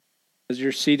As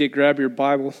you're seated, grab your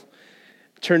Bible.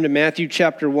 Turn to Matthew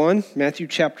chapter 1. Matthew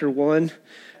chapter 1.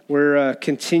 We're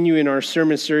continuing our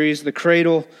sermon series, The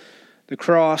Cradle, the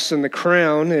Cross, and the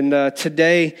Crown. And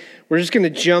today, we're just going to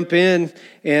jump in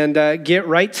and get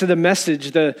right to the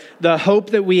message, the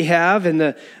hope that we have and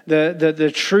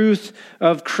the truth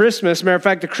of Christmas. Matter of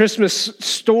fact, the Christmas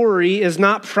story is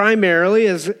not primarily,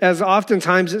 as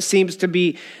oftentimes it seems to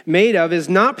be made of, is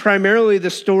not primarily the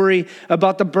story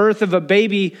about the birth of a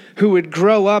baby who would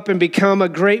grow up and become a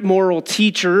great moral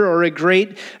teacher or a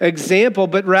great example,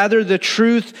 but rather the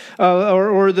truth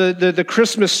or the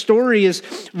Christmas story is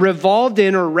revolved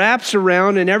in or wraps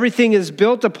around, and everything is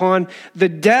built upon the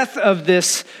death of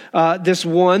this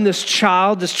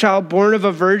child born of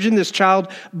a virgin, this child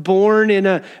born in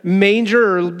a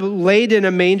manger or laid in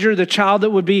a manger, the child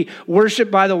that would be worshiped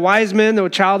by the wise men, the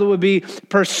child that would be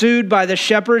pursued by the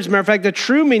shepherds. Matter of fact, the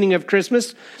true meaning of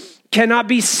Christmas cannot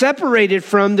be separated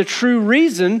from the true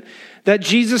reason that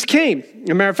Jesus came. As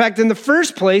a matter of fact, in the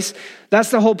first place, that's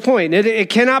the whole point.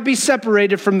 It cannot be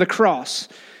separated from the cross.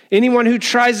 Anyone who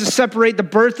tries to separate the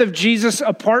birth of Jesus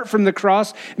apart from the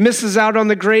cross misses out on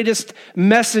the greatest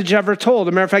message ever told.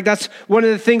 As a matter of fact, that's one of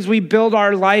the things we build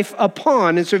our life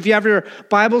upon. And so if you have your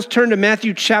Bibles, turn to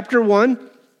Matthew chapter 1.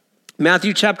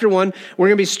 Matthew chapter 1, we're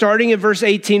going to be starting in verse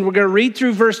 18. We're going to read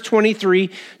through verse 23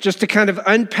 just to kind of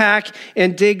unpack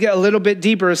and dig a little bit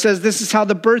deeper. It says, this is how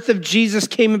the birth of Jesus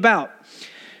came about.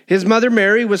 His mother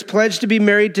Mary was pledged to be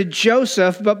married to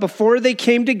Joseph, but before they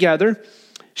came together,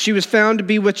 she was found to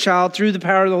be with child through the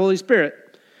power of the Holy Spirit.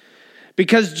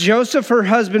 Because Joseph, her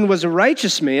husband, was a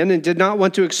righteous man and did not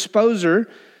want to expose her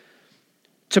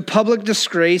to public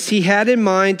disgrace, he had in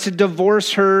mind to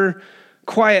divorce her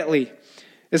quietly.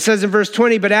 It says in verse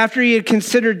 20, but after he had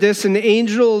considered this, an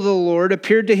angel of the Lord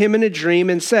appeared to him in a dream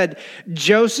and said,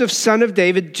 Joseph, son of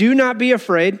David, do not be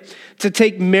afraid to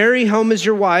take Mary home as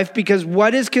your wife, because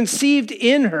what is conceived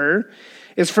in her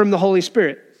is from the Holy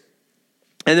Spirit.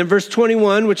 And then verse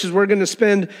 21, which is where we're going to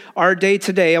spend our day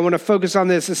today, I want to focus on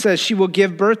this. It says, she will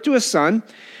give birth to a son.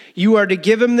 You are to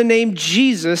give him the name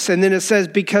Jesus. And then it says,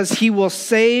 because he will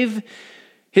save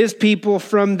his people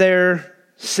from their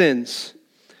sins.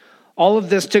 All of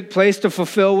this took place to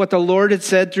fulfill what the Lord had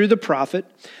said through the prophet.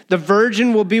 The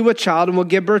virgin will be with child and will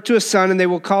give birth to a son, and they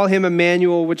will call him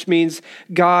Emmanuel, which means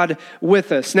God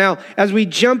with us. Now, as we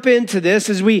jump into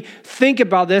this, as we think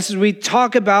about this, as we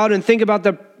talk about and think about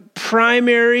the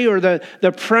primary or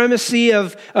the primacy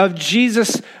of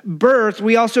Jesus' birth,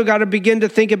 we also got to begin to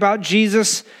think about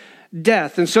Jesus'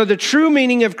 death. And so the true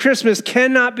meaning of Christmas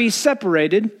cannot be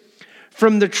separated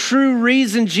from the true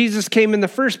reason Jesus came in the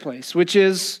first place, which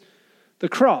is the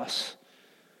cross.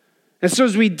 And so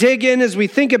as we dig in, as we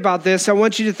think about this, I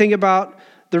want you to think about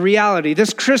the reality.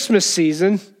 This Christmas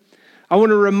season, I want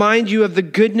to remind you of the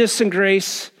goodness and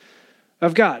grace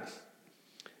of God.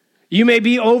 You may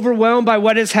be overwhelmed by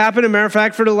what has happened. As a matter of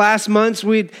fact, for the last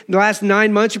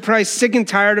 9 months, you're probably sick and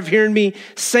tired of hearing me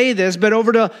say this, but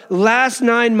over the last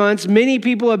 9 months, many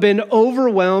people have been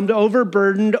overwhelmed,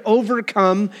 overburdened,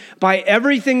 overcome by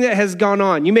everything that has gone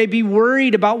on. You may be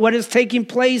worried about what is taking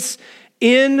place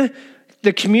in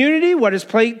the community, what is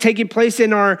taking place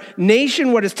in our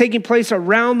nation, what is taking place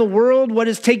around the world, what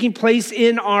is taking place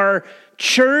in our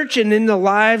church and in the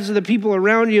lives of the people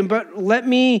around you. But let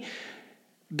me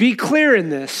be clear in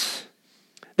this,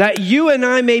 that you and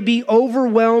I may be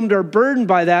overwhelmed or burdened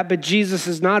by that, but Jesus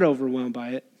is not overwhelmed by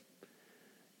it.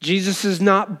 Jesus is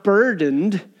not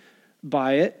burdened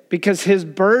by it because his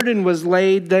burden was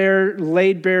laid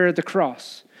bare at the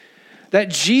cross. That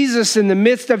Jesus, in the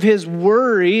midst of his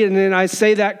worry, and then I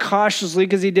say that cautiously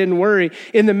because he didn't worry,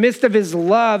 in the midst of his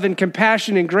love and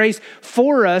compassion and grace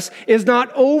for us, is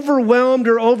not overwhelmed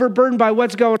or overburdened by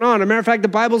what's going on. As a matter of fact, the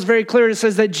Bible is very clear. It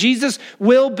says that Jesus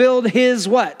will build his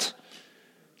what?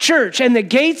 Church, and the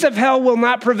gates of hell will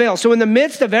not prevail. So in the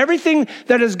midst of everything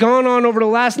that has gone on over the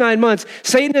last 9 months,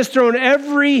 Satan has thrown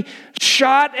every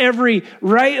shot, every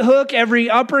right hook, every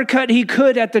uppercut he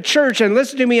could at the church. And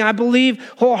listen to me, I believe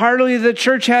wholeheartedly the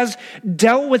church has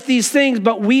dealt with these things,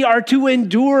 but we are to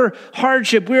endure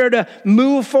hardship. We are to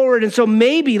move forward. And so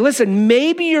maybe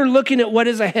you're looking at what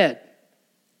is ahead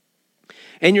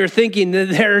and you're thinking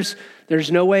that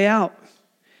there's no way out.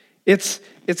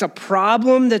 It's a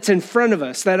problem that's in front of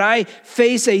us, that I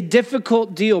face a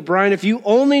difficult deal. Brian, if you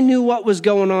only knew what was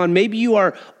going on, maybe you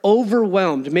are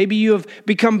overwhelmed. Maybe you have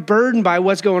become burdened by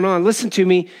what's going on. Listen to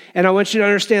me, and I want you to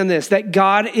understand this, that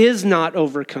God is not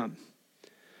overcome.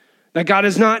 That God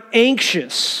is not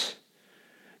anxious.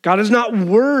 God is not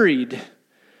worried.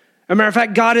 As a matter of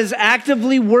fact, God is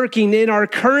actively working in our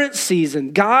current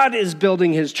season. God is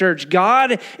building his church.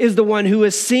 God is the one who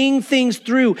is seeing things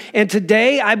through. And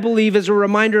today, I believe, is a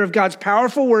reminder of God's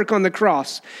powerful work on the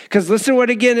cross. Because listen to what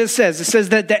again it says. It says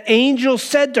that the angel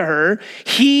said to her,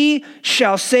 he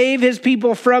shall save his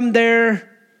people from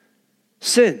their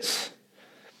sins.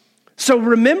 So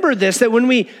remember this, that when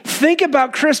we think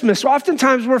about Christmas,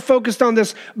 oftentimes we're focused on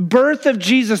this birth of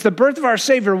Jesus, the birth of our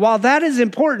Savior. While that is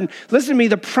important, listen to me,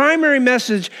 the primary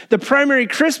message, the primary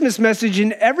Christmas message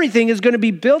in everything is going to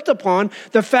be built upon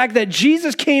the fact that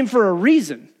Jesus came for a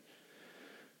reason.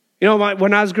 You know,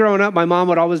 when I was growing up, my mom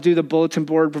would always do the bulletin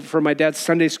board for my dad's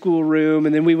Sunday school room,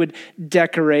 and then we would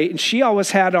decorate. And she always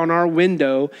had on our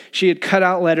window, she had cut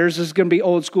out letters. This is going to be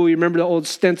old school. You remember the old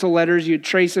stencil letters? You'd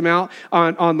trace them out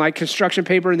on like construction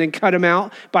paper and then cut them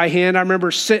out by hand. I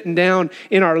remember sitting down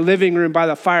in our living room by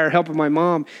the fire helping my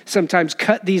mom sometimes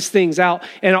cut these things out.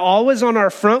 And always on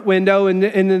our front window and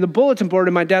then the bulletin board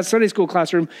in my dad's Sunday school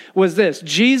classroom was this: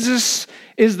 Jesus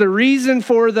is the reason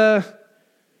for the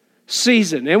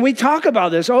season. And we talk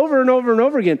about this over and over and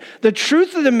over again. The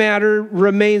truth of the matter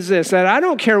remains this, that I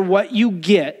don't care what you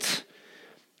get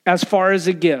as far as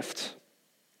a gift.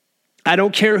 I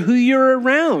don't care who you're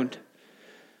around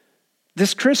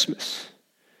this Christmas.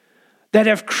 That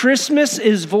if Christmas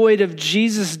is void of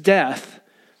Jesus' death,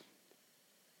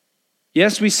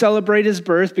 yes, we celebrate his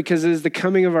birth because it is the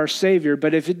coming of our Savior,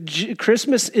 but if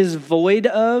Christmas is void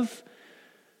of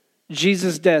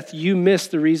Jesus' death, you miss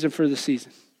the reason for the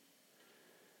season.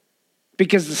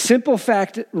 Because the simple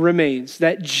fact remains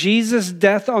that Jesus'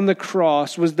 death on the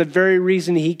cross was the very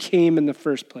reason he came in the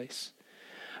first place.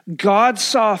 God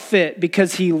saw fit,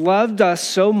 because he loved us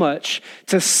so much,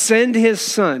 to send his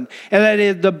son. And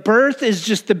that the birth is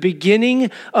just the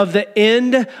beginning of the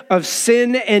end of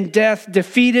sin and death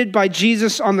defeated by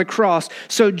Jesus on the cross.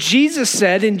 So Jesus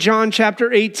said in John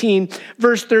chapter 18,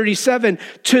 verse 37,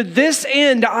 "To this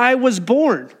end I was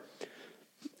born."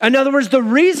 In other words, the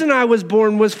reason I was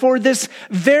born was for this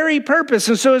very purpose.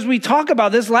 And so as we talk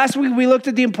about this, last week we looked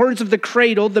at the importance of the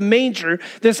cradle, the manger,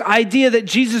 this idea that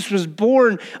Jesus was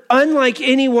born unlike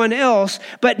anyone else.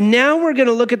 But now we're going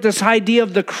to look at this idea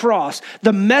of the cross,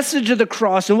 the message of the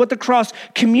cross and what the cross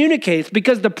communicates.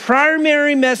 Because the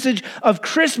primary message of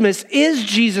Christmas is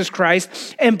Jesus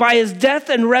Christ. And by his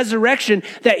death and resurrection,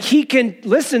 that he can,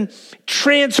 listen,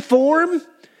 transform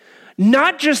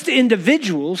not just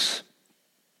individuals,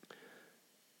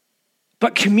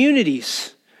 but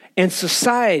communities and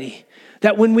society.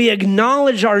 That when we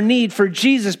acknowledge our need for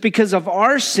Jesus because of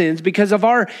our sins, because of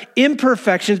our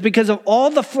imperfections, because of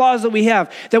all the flaws that we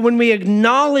have, that when we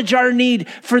acknowledge our need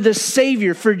for the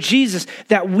Savior, for Jesus,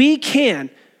 that we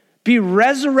can be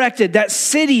resurrected, that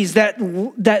cities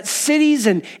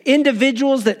and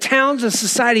individuals, that towns and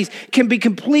societies can be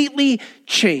completely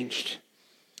changed.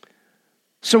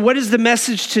 So what is the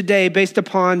message today based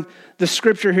upon the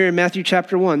scripture here in Matthew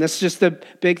chapter 1? That's just the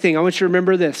big thing. I want you to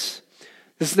remember this.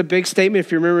 This is the big statement.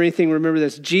 If you remember anything, remember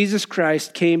this. Jesus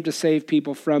Christ came to save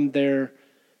people from their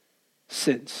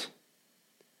sins.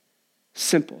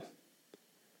 Simple.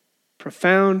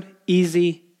 Profound,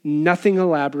 easy, nothing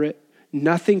elaborate,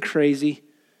 nothing crazy.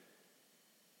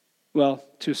 Well,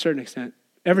 to a certain extent,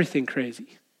 everything crazy.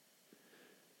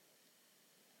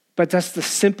 But that's the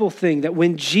simple thing, that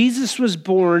when Jesus was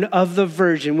born of the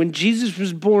virgin, when Jesus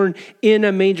was born in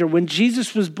a manger, when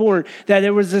Jesus was born, that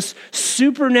there was this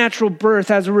supernatural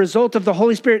birth as a result of the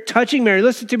Holy Spirit touching Mary.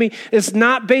 Listen to me, it's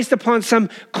not based upon some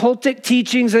cultic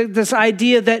teachings, this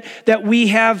idea that we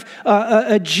have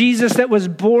a Jesus that was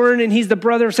born and he's the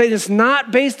brother of Satan. It's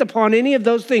not based upon any of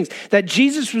those things. That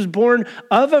Jesus was born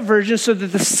of a virgin so that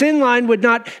the sin line would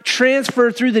not transfer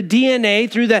through the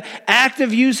DNA, through the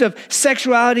active use of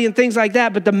sexuality and things like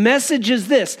that. But the message is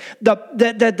this, that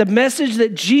the message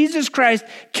that Jesus Christ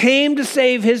came to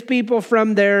save his people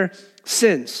from their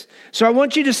sins. So I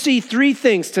want you to see three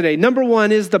things today. Number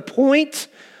one is the point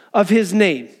of his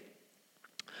name.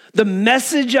 The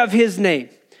message of his name.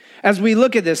 As we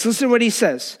look at this, listen to what he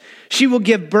says. She will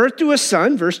give birth to a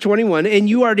son, verse 21, and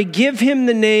you are to give him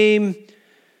the name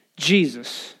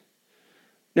Jesus.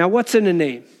 Now, what's in a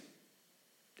name?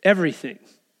 Everything.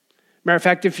 Matter of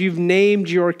fact, if you've named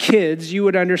your kids, you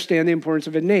would understand the importance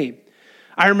of a name.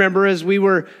 I remember as we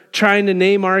were trying to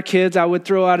name our kids, I would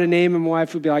throw out a name and my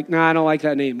wife would be like, "Nah, I don't like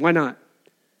that name." Why not?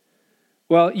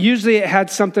 Well, usually it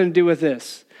had something to do with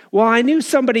this. Well, I knew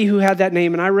somebody who had that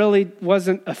name and I really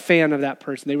wasn't a fan of that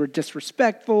person. They were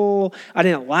disrespectful. I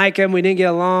didn't like them. We didn't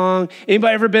get along.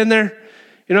 Anybody ever been there?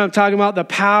 You know what I'm talking about? The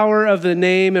power of the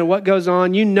name and what goes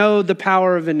on. You know the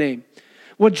power of a name.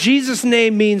 Well, Jesus'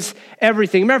 name means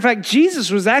everything. Matter of fact, Jesus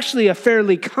was actually a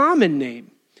fairly common name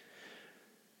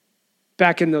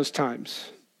back in those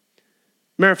times.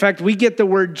 Matter of fact, we get the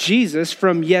word Jesus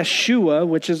from Yeshua,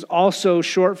 which is also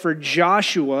short for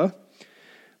Joshua.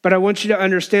 But I want you to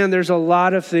understand there's a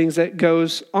lot of things that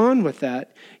goes on with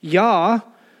that. Yah,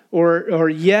 or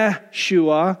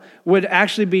Yeshua, would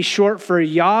actually be short for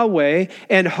Yahweh,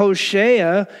 and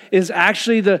Hoshea is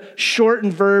actually the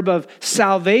shortened verb of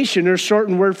salvation, or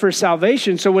shortened word for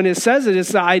salvation. So when it says it,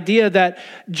 it's the idea that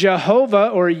Jehovah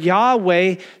or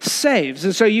Yahweh saves.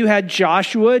 And so you had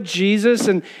Joshua, Jesus,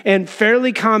 and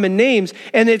fairly common names.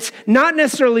 And it's not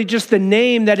necessarily just the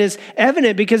name that is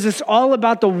evident, because it's all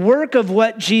about the work of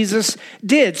what Jesus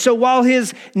did. So while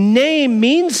his name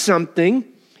means something,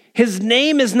 his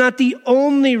name is not the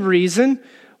only reason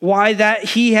why that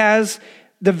he has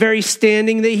the very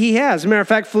standing that he has. As a matter of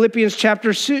fact, Philippians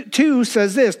chapter 2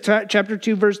 says this, chapter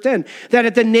 2, verse 10, that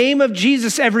at the name of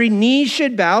Jesus, every knee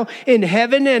should bow in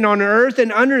heaven and on earth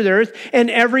and under the earth, and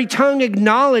every tongue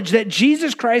acknowledge that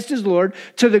Jesus Christ is Lord,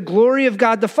 to the glory of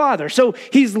God the Father. So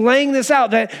he's laying this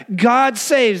out, that God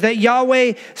saves, that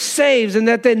Yahweh saves, and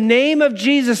that the name of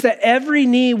Jesus, that every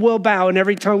knee will bow and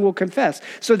every tongue will confess.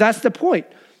 So that's the point.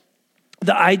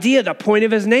 The idea, the point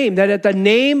of his name, that at the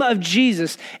name of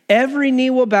Jesus, every knee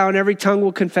will bow and every tongue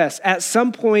will confess at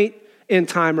some point in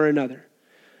time or another.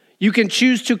 You can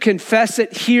choose to confess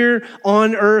it here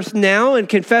on earth now and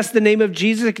confess the name of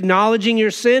Jesus, acknowledging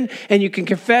your sin, and you can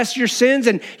confess your sins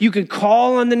and you can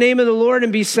call on the name of the Lord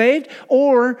and be saved.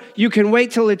 Or you can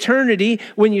wait till eternity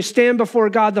when you stand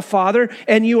before God the Father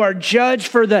and you are judged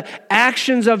for the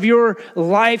actions of your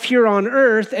life here on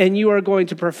earth, and you are going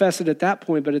to profess it at that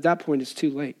point, but at that point it's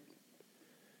too late.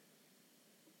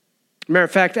 Matter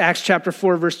of fact, Acts chapter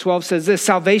 4, verse 12 says this,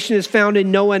 salvation is found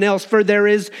in no one else, for there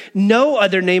is no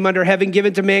other name under heaven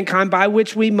given to mankind by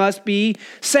which we must be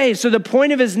saved. So the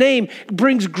point of his name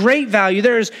brings great value.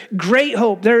 There is great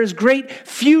hope. There is great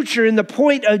future in the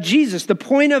point of Jesus. The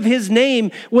point of his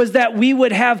name was that we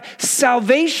would have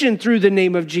salvation through the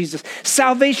name of Jesus,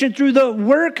 salvation through the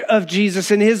work of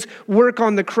Jesus and his work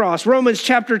on the cross. Romans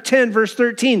chapter 10, verse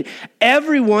 13,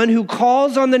 everyone who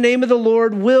calls on the name of the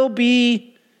Lord will be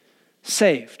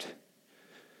saved.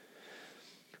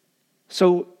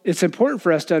 So it's important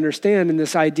for us to understand in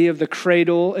this idea of the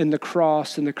cradle and the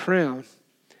cross and the crown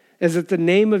is that the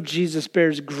name of Jesus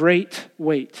bears great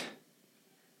weight.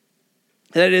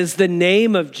 That is the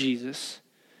name of Jesus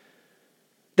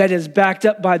that is backed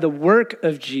up by the work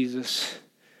of Jesus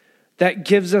that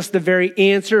gives us the very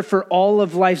answer for all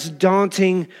of life's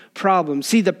daunting problems.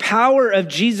 See, the power of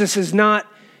Jesus is not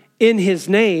in his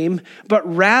name, but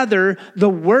rather the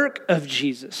work of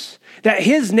Jesus. That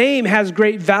his name has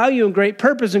great value and great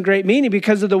purpose and great meaning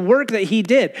because of the work that he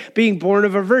did, being born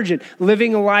of a virgin,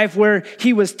 living a life where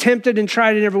he was tempted and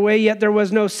tried in every way, yet there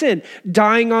was no sin,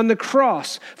 dying on the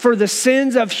cross for the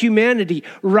sins of humanity,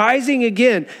 rising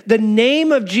again. The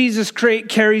name of Jesus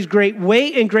carries great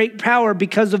weight and great power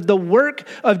because of the work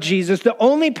of Jesus. The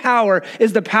only power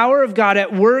is the power of God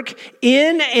at work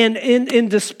in and in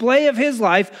display of his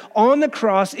life on the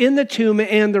cross, in the tomb,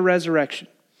 and the resurrection.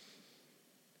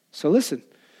 So listen,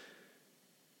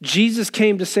 Jesus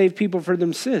came to save people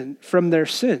from their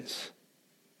sins.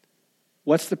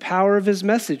 What's the power of his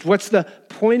message? What's the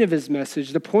point of his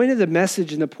message? The point of the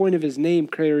message and the point of his name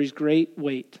carries great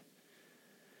weight.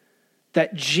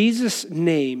 That Jesus'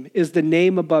 name is the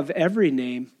name above every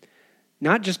name,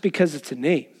 not just because it's a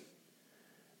name,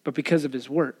 but because of his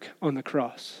work on the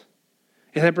cross.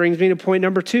 And that brings me to point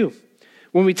number 2.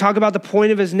 When we talk about the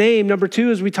point of his name, number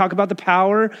 2 is we talk about the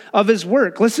power of his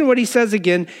work. Listen to what he says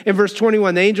again in verse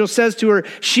 21. The angel says to her,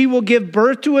 she will give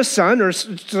birth to a son,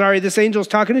 this angel's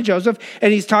talking to Joseph,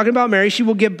 and he's talking about Mary. She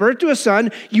will give birth to a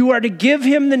son. You are to give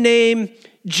him the name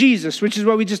Jesus, which is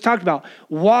what we just talked about.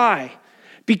 Why?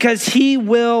 Because he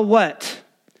will what?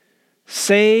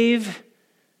 Save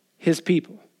his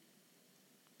people.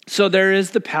 So there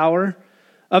is the power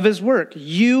of his work.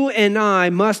 You and I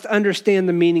must understand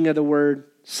the meaning of the word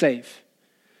save.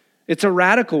 It's a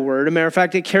radical word. As a matter of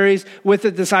fact, it carries with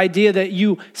it this idea that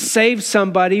you save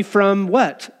somebody from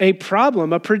what? A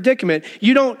problem, a predicament.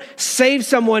 You don't save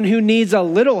someone who needs a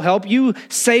little help. You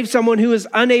save someone who is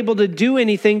unable to do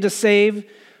anything to save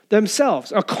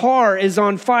themselves. A car is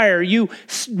on fire. You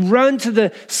run to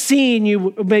the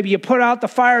scene. Maybe you put out the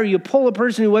fire. You pull a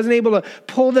person who wasn't able to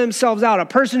pull themselves out. A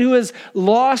person who is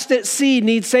lost at sea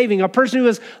needs saving. A person who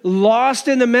is lost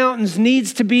in the mountains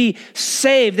needs to be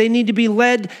saved. They need to be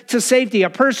led to safety. A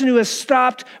person who has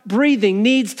stopped breathing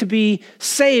needs to be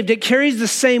saved. It carries the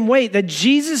same weight that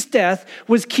Jesus' death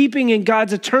was keeping in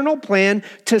God's eternal plan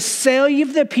to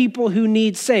save the people who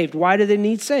need saved. Why do they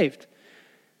need saved?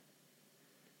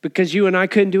 Because you and I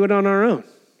couldn't do it on our own.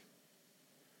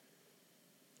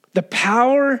 The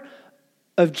power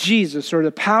of Jesus, or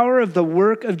the power of the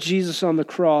work of Jesus on the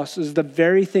cross, is the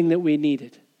very thing that we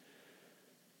needed.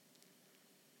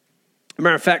 As a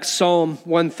matter of fact, Psalm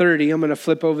 130, I'm going to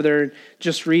flip over there and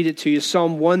just read it to you.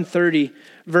 Psalm 130,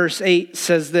 verse 8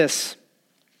 says this.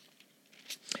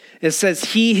 It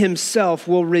says, He himself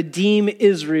will redeem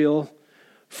Israel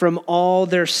from all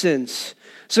their sins.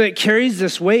 So it carries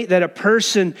this weight that a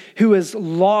person who is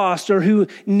lost or who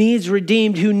needs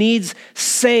redeemed, who needs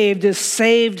saved, is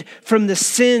saved from the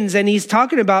sins. And he's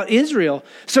talking about Israel.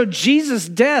 So Jesus'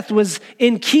 death was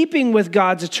in keeping with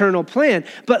God's eternal plan.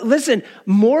 But listen,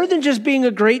 more than just being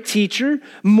a great teacher,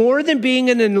 more than being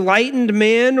an enlightened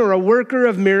man or a worker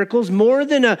of miracles, more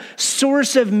than a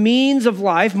source of means of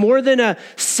life, more than a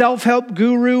self-help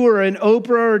guru or an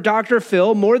Oprah or Dr.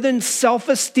 Phil, more than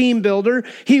self-esteem builder,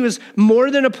 he was more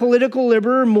than a political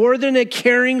liberator, more than a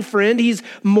caring friend. He's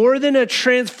more than a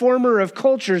transformer of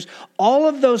cultures. All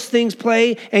of those things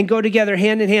play and go together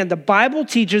hand in hand. The Bible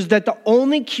teaches that the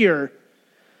only cure,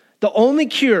 the only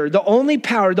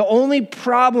power, the only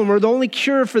problem, or the only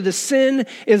cure for the sin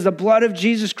is the blood of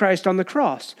Jesus Christ on the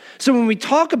cross. So when we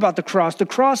talk about the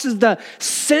cross is the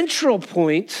central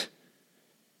point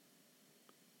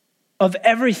of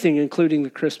everything, including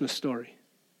the Christmas story.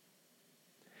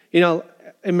 You know,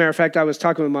 as a matter of fact, I was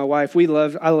talking with my wife.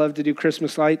 I love to do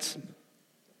Christmas lights.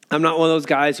 I'm not one of those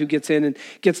guys who gets in and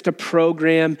gets to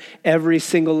program every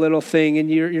single little thing, and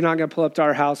you're not going to pull up to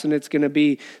our house and it's going to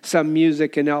be some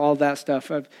music and all that stuff.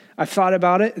 I've thought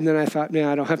about it, and then I thought, man,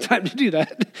 I don't have time to do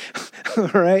that.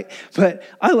 All right? But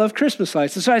I love Christmas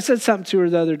lights. And so I said something to her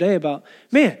the other day about,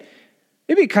 man,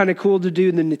 it'd be kind of cool to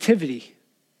do the nativity,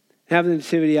 have the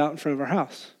nativity out in front of our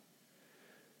house.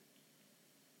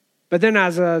 But then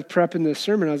as I was prepping this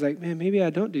sermon, I was like, man, maybe I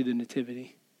don't do the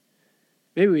nativity.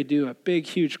 Maybe we do a big,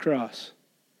 huge cross.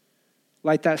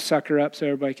 Light that sucker up so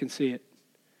everybody can see it.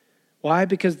 Why?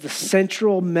 Because the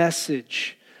central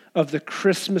message of the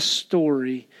Christmas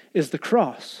story is the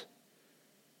cross.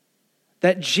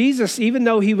 That Jesus, even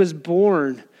though he was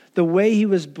born the way he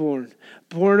was born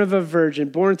of a virgin,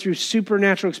 born through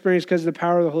supernatural experience because of the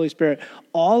power of the Holy Spirit,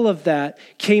 all of that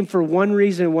came for one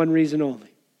reason and one reason only.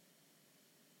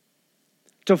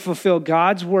 To fulfill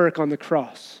God's work on the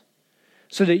cross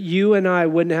so that you and I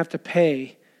wouldn't have to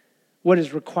pay what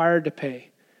is required to pay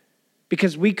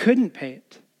because we couldn't pay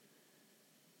it.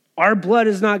 Our blood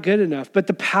is not good enough, but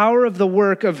the power of the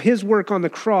work of his work on the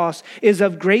cross is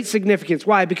of great significance.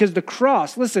 Why? Because the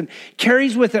cross, listen,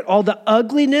 carries with it all the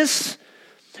ugliness,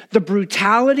 the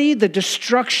brutality, the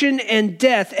destruction and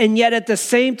death, and yet at the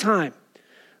same time,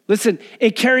 listen,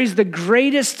 it carries the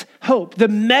greatest hope, the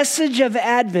message of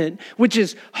Advent, which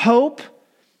is hope,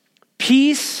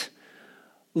 peace,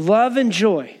 love, and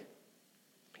joy.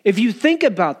 If you think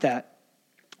about that,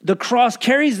 the cross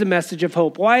carries the message of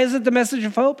hope. Why is it the message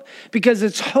of hope? Because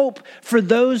it's hope for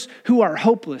those who are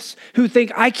hopeless, who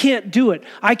think, I can't do it.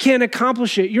 I can't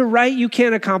accomplish it. You're right, you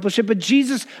can't accomplish it, but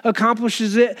Jesus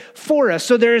accomplishes it for us.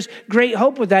 So there is great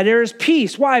hope with that. There is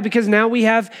peace. Why? Because now we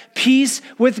have peace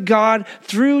with God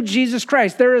through Jesus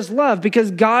Christ. There is love because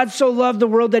God so loved the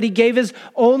world that he gave his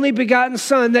only begotten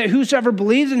son that whosoever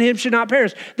believes in him should not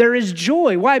perish. There is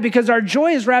joy. Why? Because our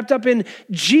joy is wrapped up in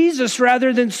Jesus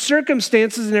rather than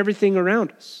circumstances and everything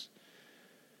around us.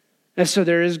 And so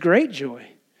there is great joy.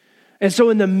 And so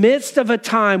in the midst of a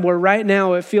time where right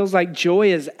now it feels like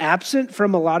joy is absent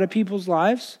from a lot of people's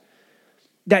lives,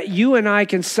 that you and I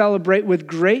can celebrate with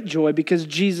great joy because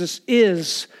Jesus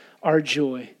is our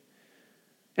joy.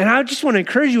 And I just want to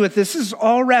encourage you with this. This is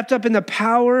all wrapped up in the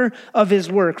power of his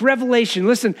work. Revelation,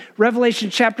 listen, Revelation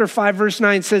chapter 5, verse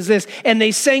 9 says this, and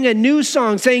they sang a new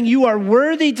song saying, you are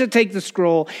worthy to take the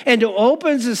scroll and to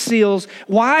open the seals.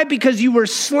 Why? Because you were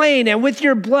slain, and with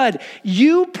your blood,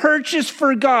 you purchased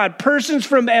for God persons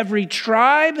from every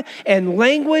tribe and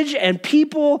language and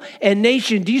people and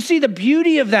nation. Do you see the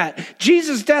beauty of that?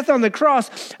 Jesus' death on the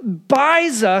cross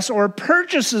buys us or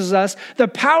purchases us. The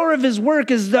power of his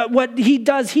work is that what he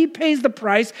does. He pays the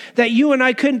price that you and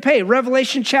I couldn't pay.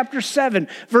 Revelation chapter 7,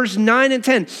 verse 9 and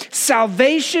 10.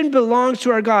 Salvation belongs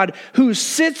to our God who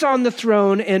sits on the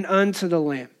throne and unto the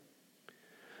Lamb.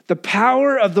 The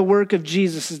power of the work of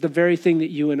Jesus is the very thing that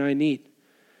you and I need.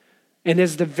 And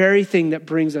is the very thing that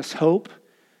brings us hope,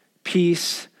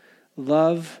 peace,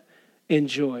 love, and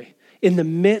joy. In the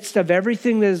midst of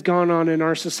everything that has gone on in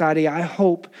our society, I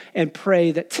hope and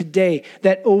pray that today,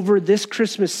 that over this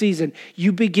Christmas season,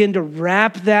 you begin to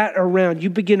wrap that around. You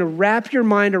begin to wrap your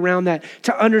mind around that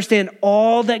to understand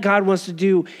all that God wants to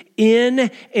do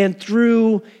in and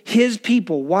through his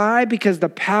people. Why? Because the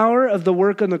power of the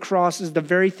work on the cross is the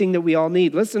very thing that we all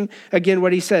need. Listen again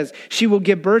what he says. She will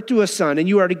give birth to a son, and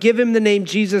you are to give him the name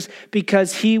Jesus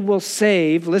because he will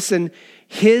save, listen,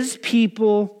 his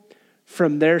people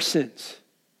from their sins.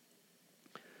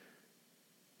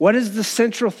 What is the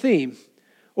central theme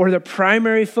or the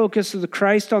primary focus of the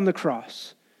Christ on the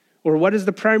cross? Or what is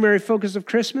the primary focus of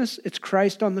Christmas? It's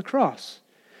Christ on the cross.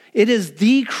 It is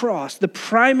the cross, the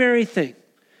primary thing.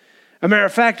 A matter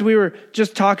of fact, we were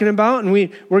just talking about, and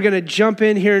we're going to jump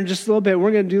in here in just a little bit.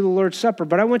 We're going to do the Lord's Supper,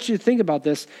 but I want you to think about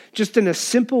this just in a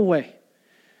simple way.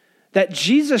 That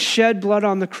Jesus shed blood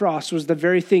on the cross was the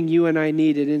very thing you and I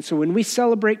needed. And so when we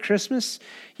celebrate Christmas,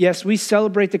 yes, we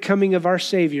celebrate the coming of our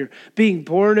Savior, being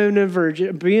born of a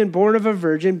virgin,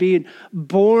 being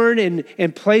born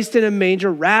and placed in a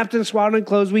manger, wrapped in swaddling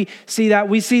clothes. We see that.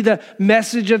 We see the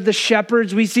message of the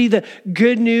shepherds. We see the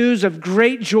good news of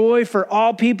great joy for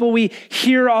all people. We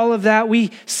hear all of that.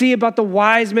 We see about the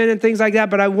wise men and things like that.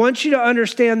 But I want you to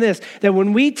understand this, that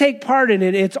when we take part in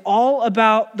it, it's all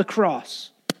about the cross.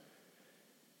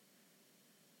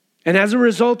 And as a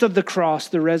result of the cross,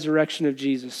 the resurrection of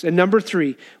Jesus. And number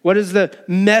 3, what is the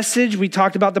message? We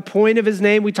talked about the point of his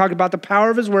name. We talked about the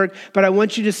power of his work. But I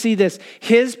want you to see this.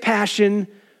 His passion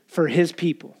for his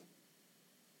people.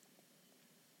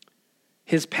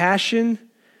 His passion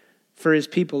for his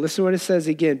people. Listen to what it says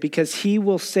again. Because he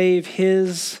will save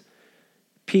his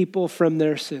people from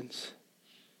their sins.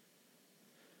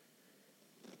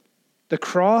 The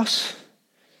cross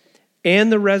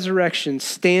and the resurrection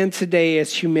stand today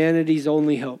as humanity's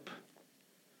only hope,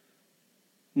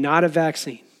 not a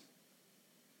vaccine.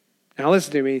 Now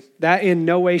listen to me, that in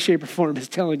no way, shape, or form is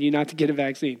telling you not to get a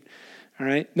vaccine, all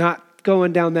right? Not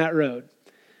going down that road.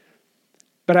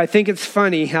 But I think it's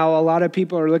funny how a lot of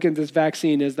people are looking at this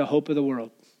vaccine as the hope of the world,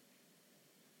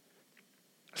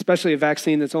 especially a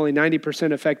vaccine that's only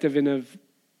 90% effective in a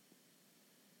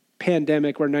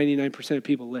pandemic where 99% of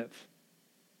people live.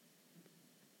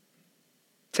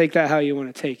 Take that how you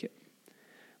want to take it.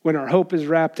 When our hope is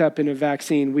wrapped up in a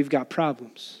vaccine, we've got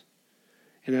problems.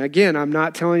 And again, I'm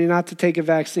not telling you not to take a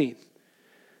vaccine.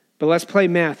 But let's play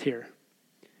math here.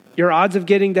 Your odds of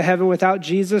getting to heaven without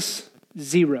Jesus,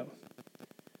 0.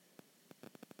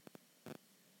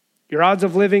 Your odds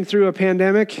of living through a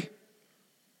pandemic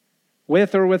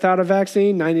with or without a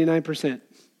vaccine, 99%.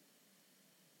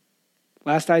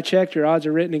 Last I checked, your odds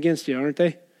are written against you, aren't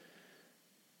they?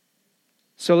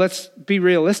 So let's be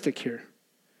realistic here.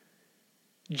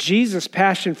 Jesus'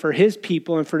 passion for his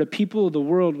people and for the people of the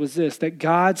world was this, that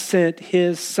God sent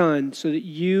his son so that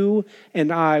you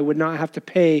and I would not have to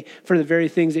pay for the very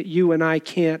things that you and I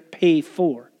can't pay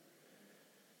for.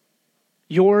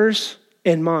 Yours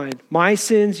and mine. My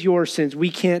sins, your sins. We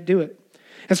can't do it.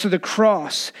 And so the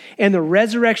cross and the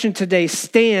resurrection today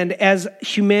stand as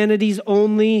humanity's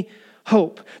only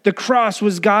hope. The cross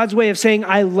was God's way of saying,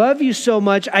 I love you so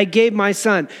much, I gave my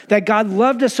son. That God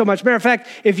loved us so much. Matter of fact,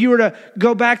 if you were to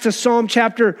go back to Psalm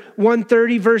chapter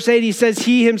 130, verse 8, he says,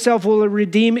 he himself will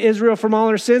redeem Israel from all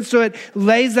her sins. So it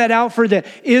lays that out for the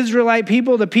Israelite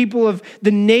people, the people of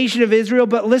the nation of Israel.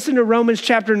 But listen to Romans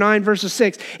chapter 9, verse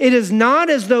 6. It is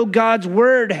not as though God's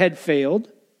word had failed,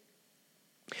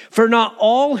 for not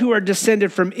all who are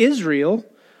descended from Israel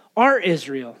are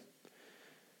Israel.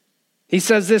 He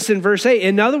says this in verse 8.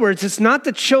 In other words, it's not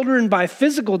the children by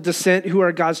physical descent who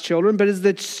are God's children, but it's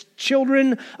the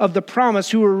children of the promise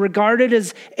who are regarded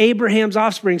as Abraham's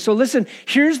offspring. So listen,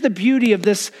 here's the beauty of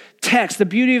this text, the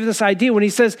beauty of this idea when he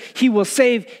says he will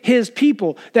save his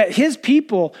people, that his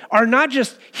people are not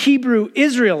just Hebrew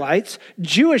Israelites,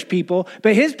 Jewish people,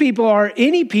 but his people are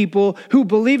any people who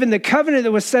believe in the covenant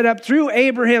that was set up through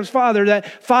Abraham's father,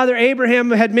 that Father Abraham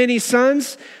had many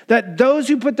sons, that those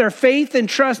who put their faith and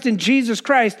trust in Jesus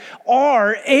Christ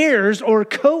are heirs or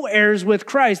co-heirs with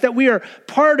Christ, that we are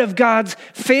part of God's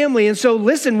family. And so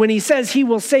listen, when he says he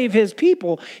will save his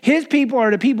people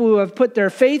are the people who have put their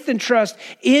faith and trust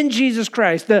in Jesus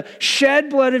Christ, the shed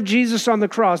blood of Jesus on the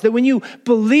cross, that when you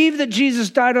believe that Jesus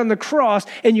died on the cross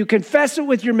and you confess it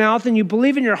with your mouth and you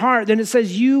believe in your heart, then it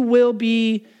says you will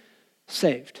be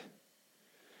saved.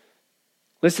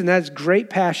 Listen, that's great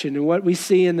passion. And what we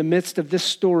see in the midst of this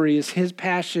story is his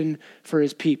passion for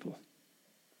his people.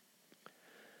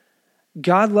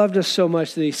 God loved us so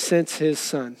much that he sent his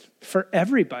son for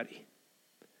everybody.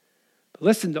 But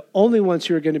listen, the only ones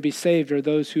who are going to be saved are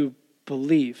those who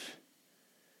believe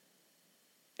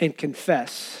and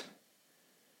confess.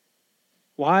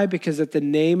 Why? Because at the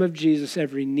name of Jesus,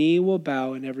 every knee will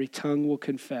bow and every tongue will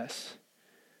confess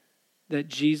that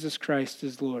Jesus Christ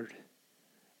is Lord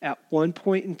at one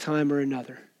point in time or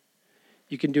another.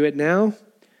 You can do it now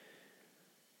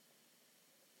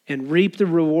and reap the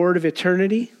reward of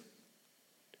eternity,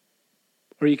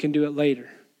 or you can do it later.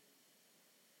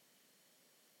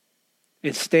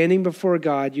 And standing before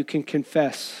God, you can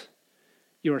confess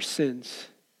your sins.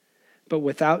 But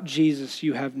without Jesus,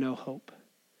 you have no hope.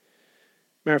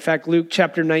 Matter of fact, Luke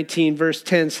chapter 19, verse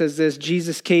 10 says this: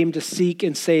 Jesus came to seek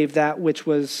and save that which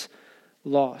was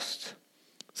lost.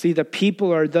 See, the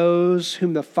people are those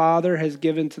whom the Father has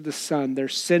given to the Son. They're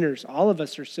sinners. All of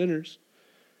us are sinners.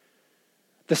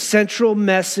 The central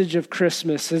message of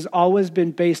Christmas has always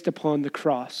been based upon the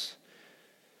cross.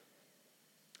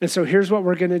 And so here's what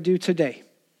we're going to do today.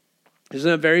 This is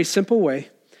a very simple way,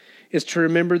 is to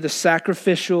remember the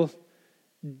sacrificial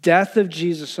death of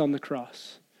Jesus on the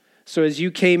cross. So as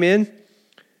you came in,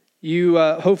 you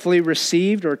hopefully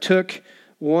received or took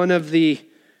one of the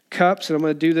cups, and I'm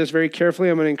going to do this very carefully.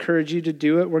 I'm going to encourage you to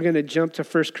do it. We're going to jump to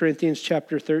 1 Corinthians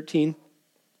chapter 13,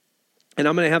 and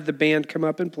I'm going to have the band come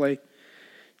up and play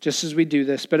just as we do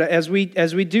this. But as we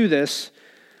do this,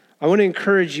 I want to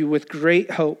encourage you with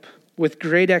great hope, with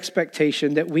great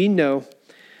expectation, that we know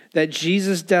that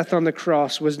Jesus' death on the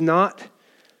cross was not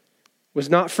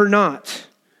for naught,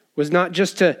 was not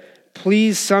just to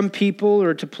please some people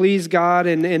or to please God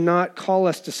and not call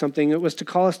us to something. It was to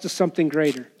call us to something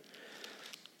greater.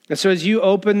 And so as you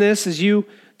open this, as you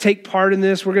take part in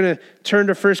this, we're going to turn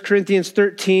to 1 Corinthians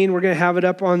 13. We're going to have it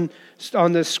up on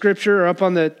the scripture or up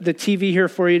on the TV here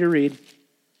for you to read.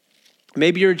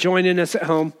 Maybe you're joining us at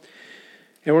home,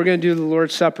 and we're going to do the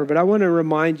Lord's Supper. But I want to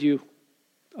remind you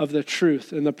of the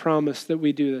truth and the promise that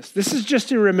we do this. This is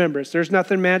just in remembrance. There's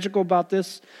nothing magical about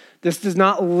this. This does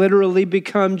not literally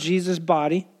become Jesus'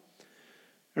 body.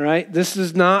 All right? This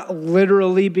does not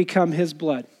literally become his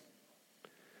blood.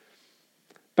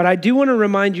 But I do want to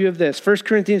remind you of this. 1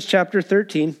 Corinthians chapter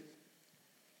 13.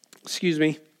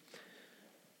 2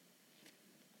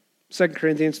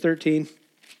 Corinthians 13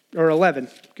 or 11.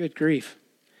 Good grief.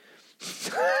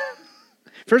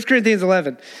 1 Corinthians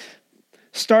 11.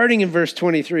 Starting in verse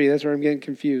 23. That's where I'm getting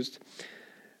confused.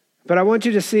 But I want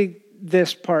you to see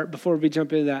this part before we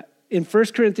jump into that. In 1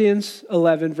 Corinthians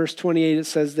 11, verse 28, it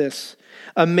says this: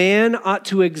 a man ought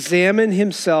to examine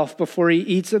himself before he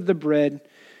eats of the bread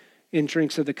and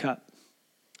drinks of the cup.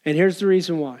 And here's the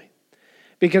reason why.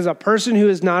 Because a person who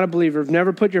is not a believer, have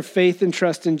never put your faith and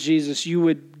trust in Jesus, you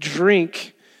would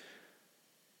drink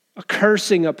a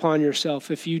cursing upon yourself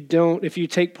if you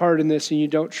take part in this and you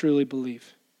don't truly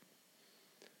believe.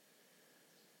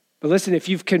 But listen, if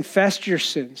you've confessed your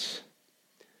sins,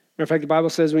 matter of fact, the Bible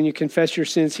says when you confess your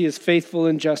sins, he is faithful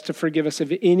and just to forgive us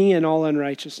of any and all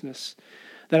unrighteousness.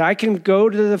 That I can go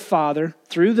to the Father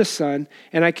through the Son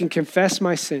and I can confess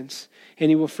my sins and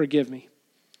he will forgive me.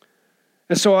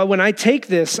 And so when I take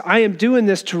this, I am doing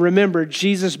this to remember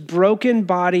Jesus' broken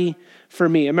body for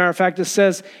me. As a matter of fact, it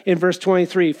says in verse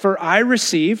 23, for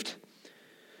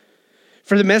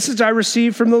the message I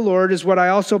received from the Lord is what I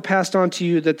also passed on to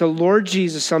you, that the Lord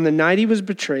Jesus, on the night he was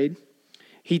betrayed,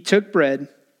 he took bread,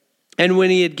 and when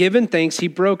he had given thanks, he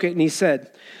broke it and he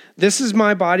said, this is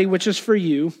my body, which is for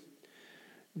you.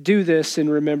 Do this in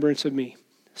remembrance of me.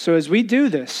 So as we do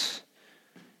this,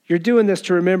 you're doing this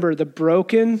to remember the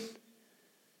broken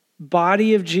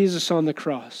body of Jesus on the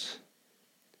cross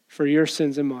for your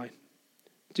sins and mine.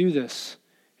 Do this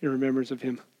in remembrance of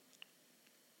him.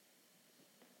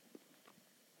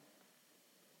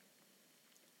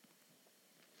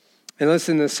 And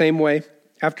listen, in the same way,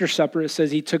 after supper, it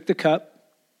says he took the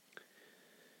cup,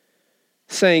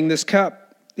 saying, this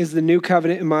cup is the new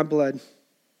covenant in my blood.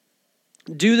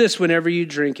 Do this whenever you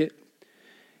drink it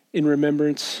in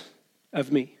remembrance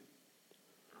of me.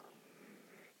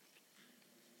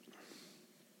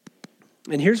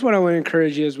 And here's what I want to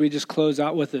encourage you as we just close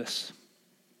out with this.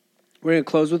 We're going to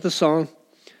close with a song.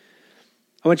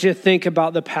 I want you to think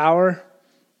about the power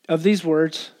of these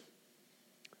words,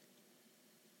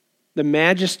 the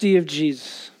majesty of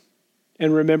Jesus,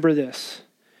 and remember this,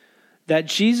 that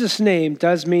Jesus' name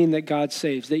does mean that God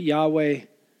saves, that Yahweh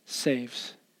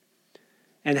saves.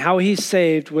 And how he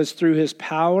saved was through his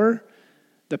power,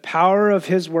 the power of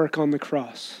his work on the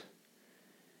cross.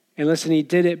 And listen, he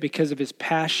did it because of his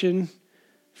passion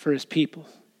for his people,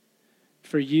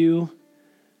 for you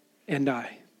and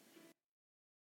I.